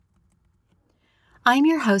I'm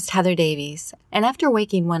your host, Heather Davies, and after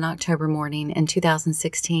waking one October morning in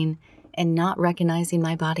 2016 and not recognizing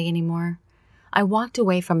my body anymore, I walked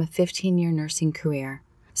away from a 15-year nursing career,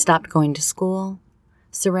 stopped going to school,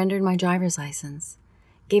 surrendered my driver's license,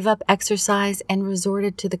 gave up exercise, and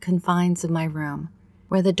resorted to the confines of my room,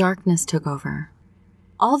 where the darkness took over.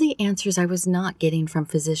 All the answers I was not getting from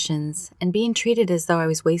physicians and being treated as though I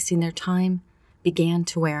was wasting their time began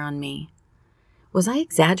to wear on me. Was I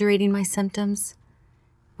exaggerating my symptoms?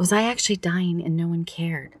 Was I actually dying and no one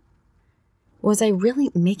cared? Was I really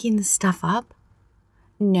making this stuff up?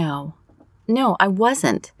 No, I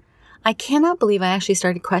wasn't. I cannot believe I actually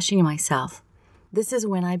started questioning myself. This is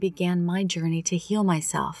when I began my journey to heal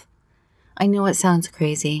myself. I know it sounds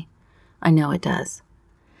crazy. I know it does.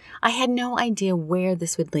 I had no idea where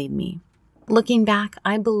this would lead me. Looking back,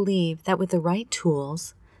 I believe that with the right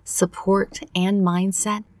tools, support, and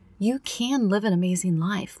mindset, you can live an amazing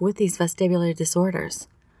life with these vestibular disorders.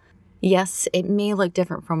 Yes, it may look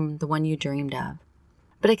different from the one you dreamed of,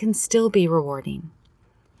 but it can still be rewarding.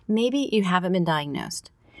 Maybe you haven't been diagnosed.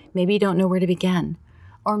 Maybe you don't know where to begin.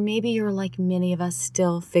 Or maybe you're like many of us,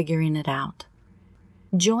 still figuring it out.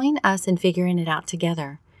 Join us in figuring it out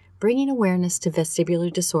together, bringing awareness to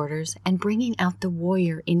vestibular disorders and bringing out the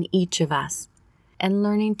warrior in each of us, and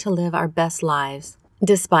learning to live our best lives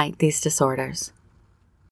despite these disorders.